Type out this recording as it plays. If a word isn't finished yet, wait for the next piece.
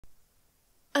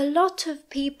A lot of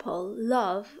people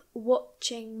love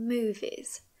watching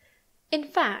movies. In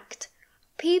fact,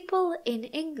 people in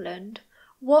England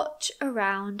watch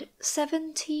around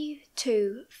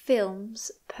 72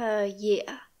 films per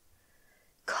year.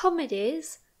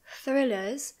 Comedies,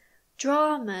 thrillers,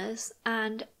 dramas,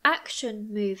 and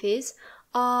action movies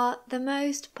are the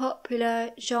most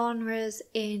popular genres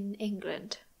in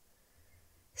England.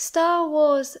 Star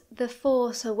Wars: The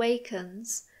Force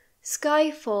Awakens,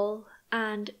 Skyfall,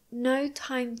 and No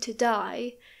Time to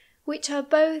Die, which are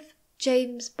both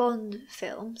James Bond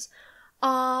films,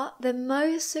 are the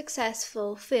most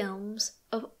successful films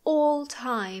of all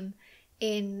time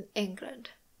in England.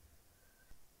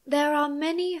 There are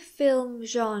many film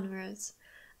genres: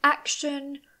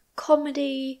 action,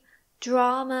 comedy,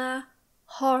 drama,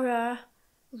 horror,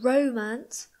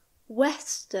 romance,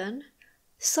 western,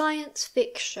 science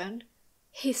fiction,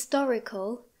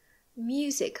 historical,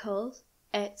 musical,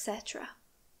 etc.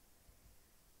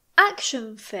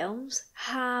 Action films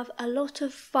have a lot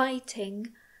of fighting,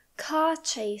 car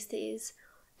chases,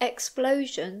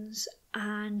 explosions,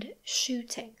 and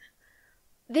shooting.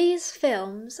 These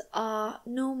films are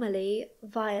normally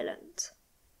violent.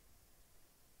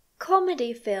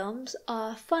 Comedy films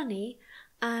are funny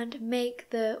and make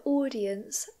the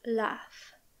audience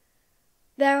laugh.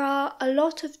 There are a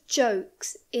lot of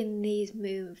jokes in these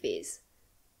movies.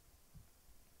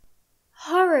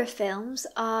 Horror films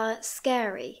are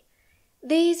scary.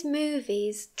 These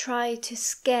movies try to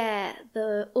scare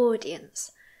the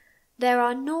audience. There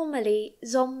are normally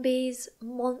zombies,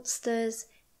 monsters,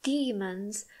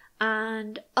 demons,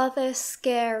 and other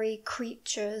scary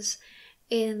creatures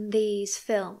in these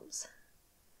films.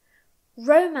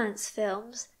 Romance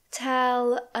films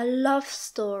tell a love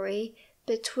story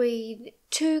between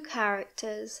two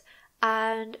characters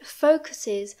and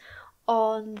focuses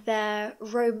on their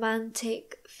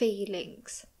romantic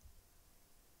feelings.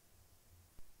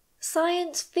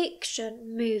 Science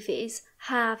fiction movies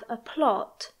have a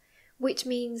plot, which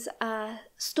means a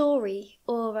story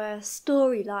or a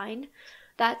storyline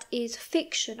that is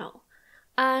fictional,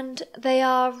 and they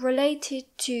are related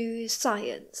to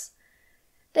science.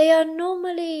 They are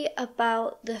normally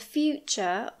about the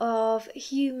future of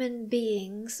human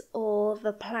beings or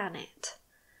the planet,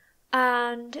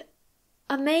 and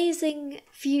amazing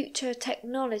future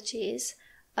technologies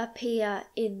appear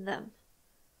in them.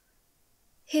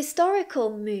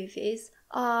 Historical movies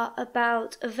are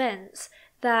about events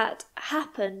that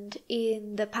happened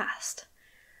in the past.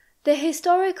 The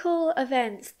historical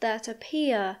events that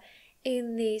appear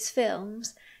in these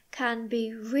films can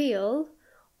be real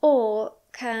or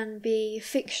can be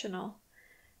fictional.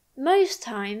 Most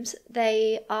times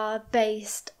they are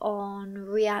based on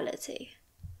reality.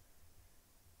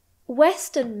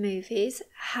 Western movies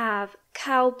have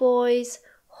cowboys,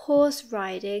 horse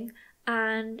riding,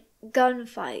 and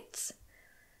gunfights.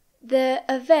 The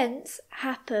events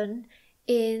happen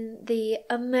in the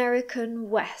American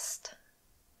West.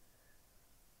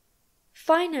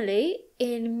 Finally,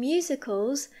 in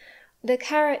musicals, the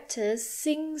characters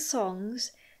sing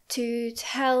songs to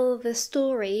tell the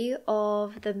story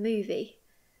of the movie.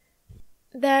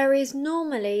 There is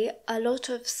normally a lot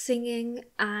of singing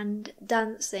and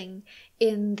dancing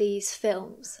in these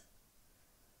films.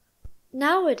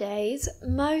 Nowadays,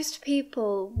 most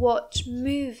people watch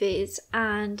movies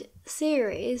and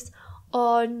series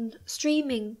on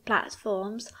streaming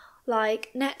platforms like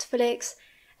Netflix,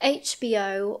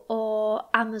 HBO, or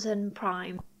Amazon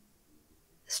Prime.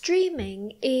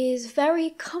 Streaming is very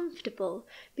comfortable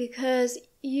because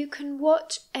you can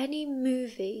watch any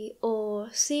movie or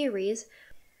series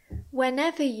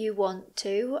whenever you want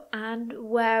to and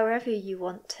wherever you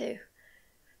want to.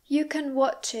 You can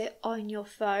watch it on your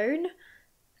phone,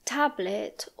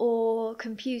 tablet, or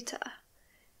computer.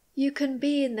 You can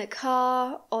be in the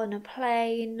car, on a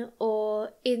plane,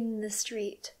 or in the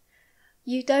street.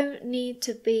 You don't need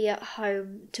to be at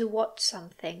home to watch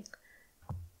something.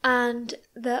 And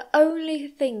the only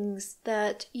things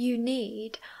that you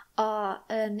need are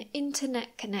an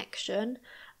internet connection,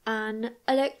 an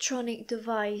electronic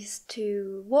device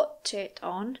to watch it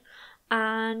on,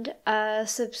 and a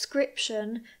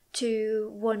subscription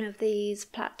to one of these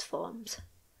platforms.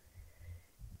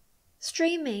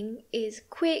 Streaming is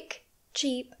quick,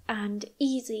 cheap, and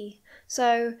easy,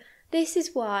 so this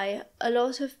is why a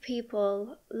lot of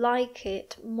people like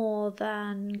it more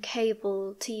than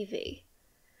cable TV.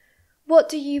 What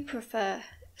do you prefer,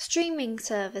 streaming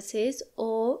services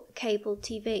or cable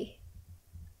TV?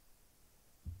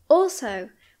 Also,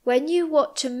 when you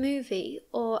watch a movie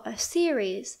or a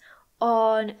series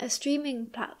on a streaming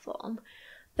platform,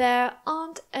 there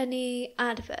aren't any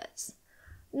adverts.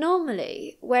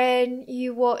 Normally, when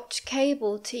you watch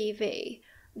cable TV,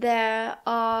 there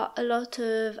are a lot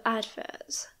of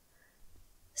adverts.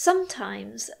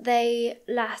 Sometimes they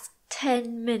last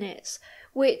 10 minutes,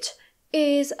 which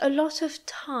is a lot of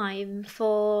time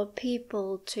for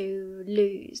people to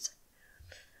lose.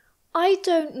 I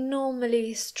don't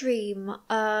normally stream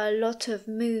a lot of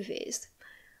movies.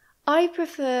 I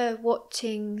prefer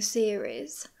watching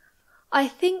series. I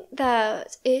think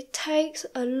that it takes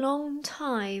a long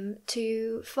time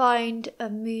to find a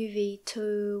movie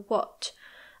to watch,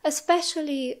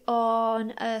 especially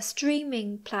on a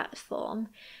streaming platform,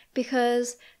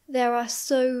 because there are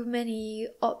so many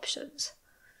options.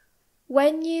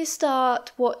 When you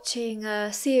start watching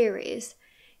a series,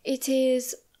 it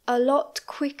is a lot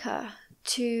quicker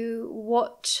to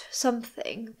watch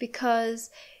something because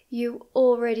you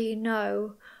already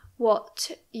know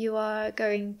what you are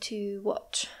going to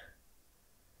watch.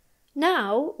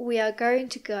 Now we are going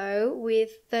to go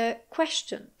with the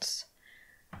questions.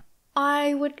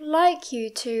 I would like you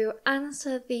to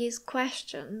answer these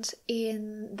questions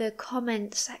in the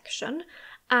comment section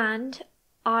and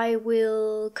I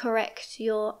will correct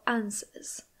your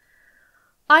answers.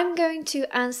 I'm going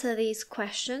to answer these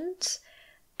questions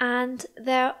and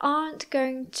there aren't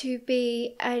going to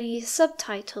be any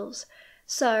subtitles,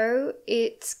 so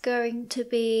it's going to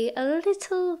be a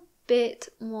little bit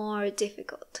more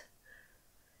difficult.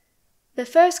 The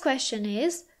first question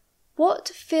is, what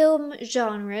film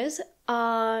genres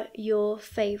are your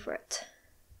favorite?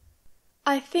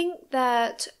 I think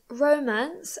that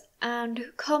romance and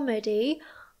comedy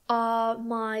are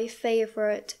my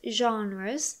favorite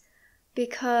genres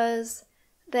because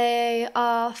they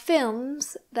are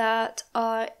films that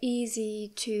are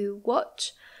easy to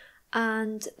watch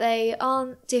and they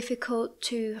aren't difficult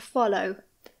to follow.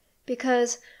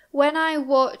 Because when I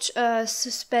watch a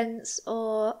suspense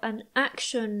or an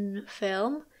action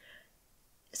film,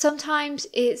 sometimes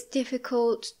it's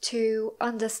difficult to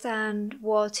understand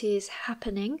what is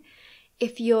happening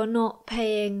if you're not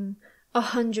paying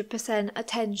 100%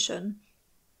 attention.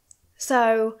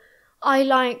 So I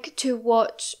like to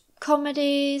watch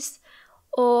comedies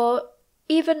or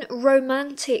even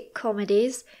romantic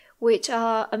comedies, which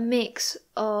are a mix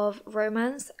of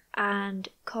romance and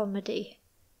comedy.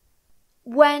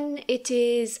 When it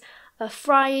is a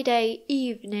Friday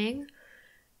evening,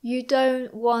 you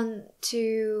don't want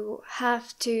to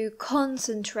have to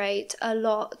concentrate a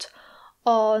lot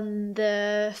on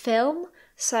the film,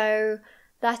 so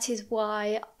that is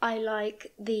why I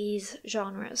like these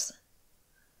genres.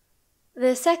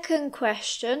 The second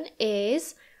question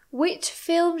is, which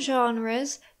film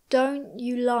genres don't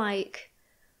you like?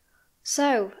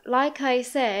 So, like I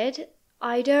said,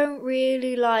 I don't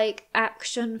really like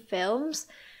action films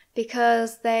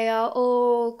because they are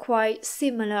all quite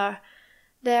similar.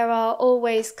 There are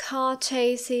always car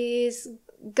chases,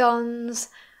 guns,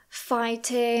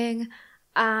 fighting,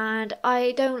 and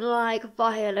I don't like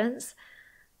violence.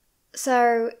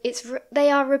 So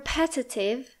they are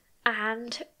repetitive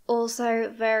and also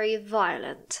very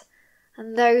violent.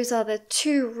 And those are the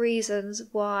two reasons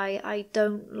why I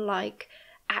don't like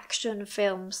action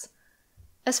films,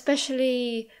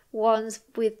 especially ones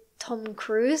with Tom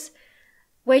Cruise.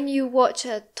 When you watch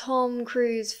a Tom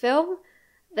Cruise film,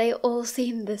 they all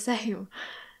seem the same.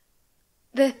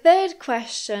 The third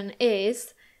question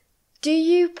is, do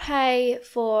you pay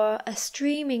for a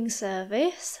streaming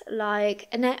service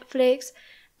like Netflix,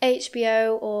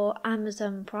 HBO or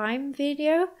Amazon Prime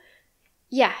Video?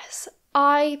 Yes,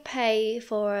 I pay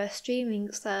for a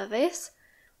streaming service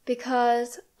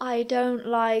because I don't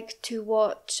like to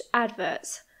watch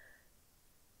adverts.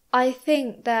 I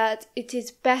think that it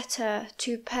is better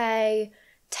to pay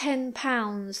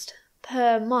 £10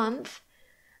 per month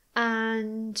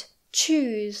and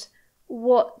choose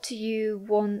what you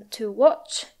want to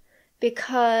watch,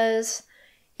 because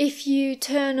if you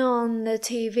turn on the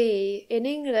TV in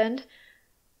England,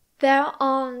 there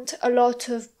aren't a lot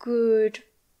of good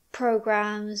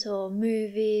programs or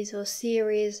movies or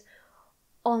series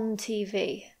on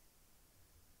TV.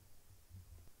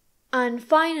 And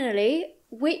finally,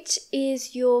 which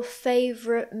is your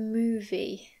favorite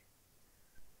movie?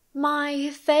 My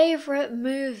favorite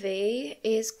movie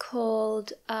is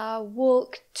called A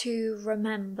Walk to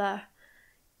Remember.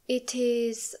 It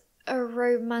is a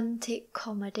romantic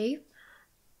comedy.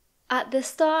 At the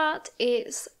start,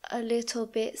 it's a little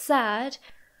bit sad,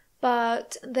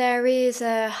 but there is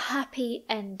a happy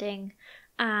ending,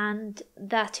 and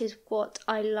that is what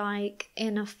I like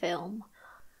in a film.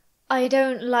 I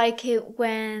don't like it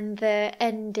when the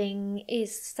ending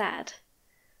is sad.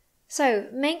 So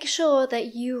make sure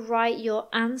that you write your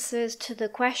answers to the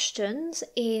questions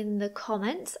in the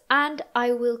comments and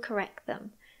I will correct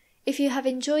them. If you have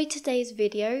enjoyed today's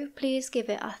video, please give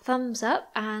it a thumbs up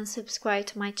and subscribe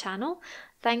to my channel.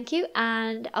 Thank you,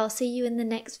 and I'll see you in the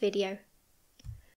next video.